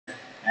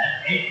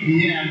8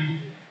 p.m.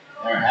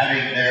 They're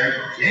having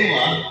their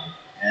gala.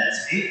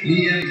 That's 8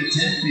 p.m. to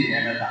 10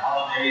 p.m. at the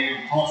Holiday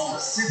Inn Tulsa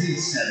City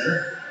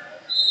Center.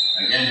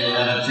 Again, you'll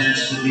have a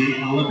chance to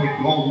meet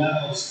Olympic gold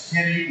medalist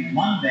Kenny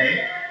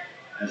Monday,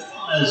 as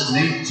well as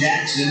Nate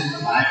Jackson,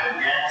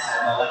 Ivan Gatz,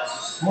 and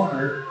Alexis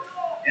Porter,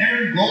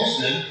 Aaron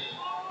Golston,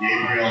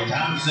 Gabriel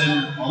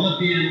Thompson,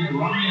 Olympian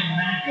Ryan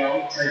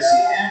Mango, Tracy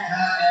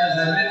Hancock, and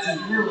as I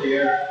mentioned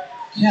earlier,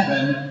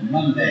 Kevin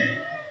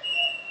Monday.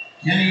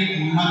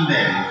 Kenny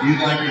Monday. If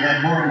you'd like to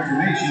have more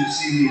information,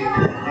 see me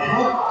at the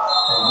panel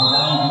or go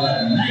down to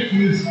the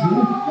Nike's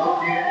booth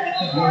located at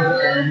the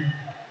north end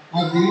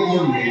of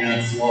the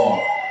arena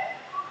floor.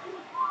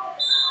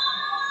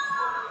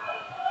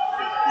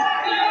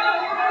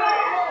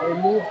 They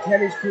moved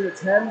Kenny's crew to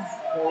 10,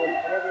 so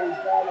whenever he's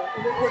down,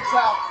 if it works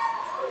out,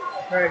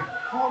 okay.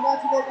 Tell him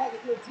not to go back to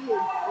 13.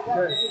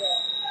 Okay.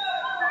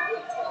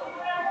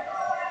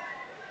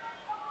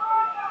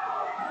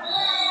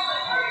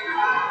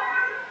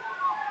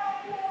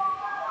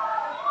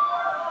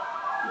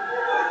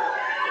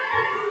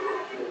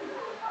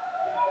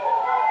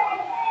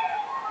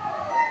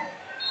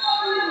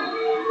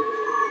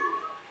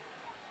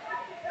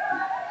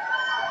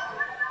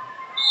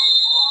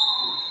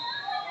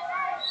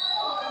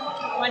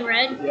 One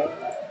red?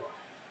 Yep.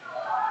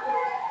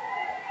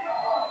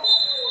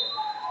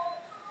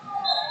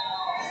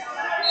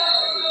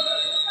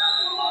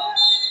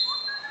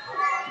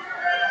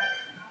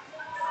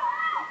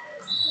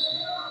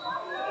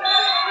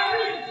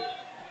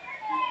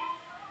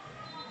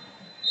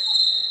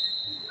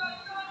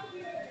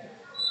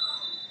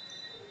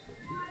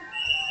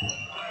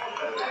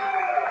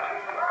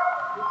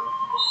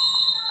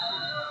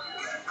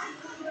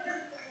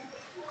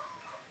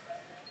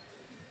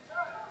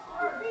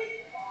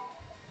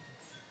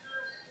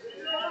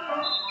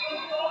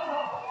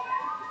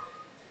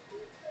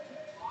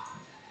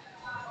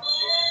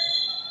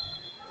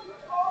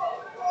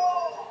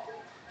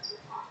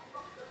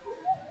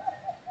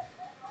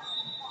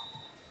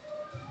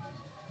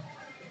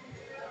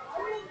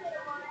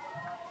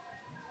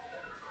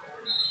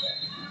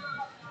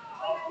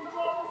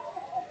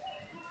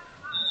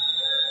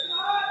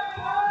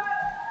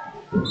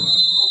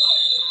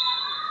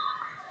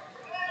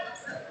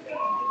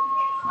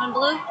 One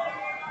blue?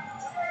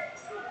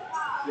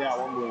 Yeah,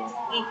 one blue.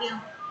 Thank you.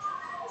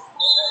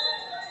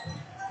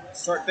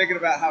 Start thinking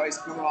about how he's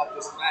coming off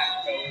this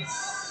mat,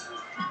 fellas.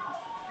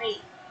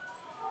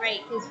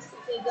 Right, because if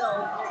they go,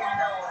 they're going to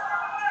go.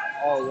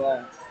 Oh,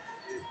 yeah.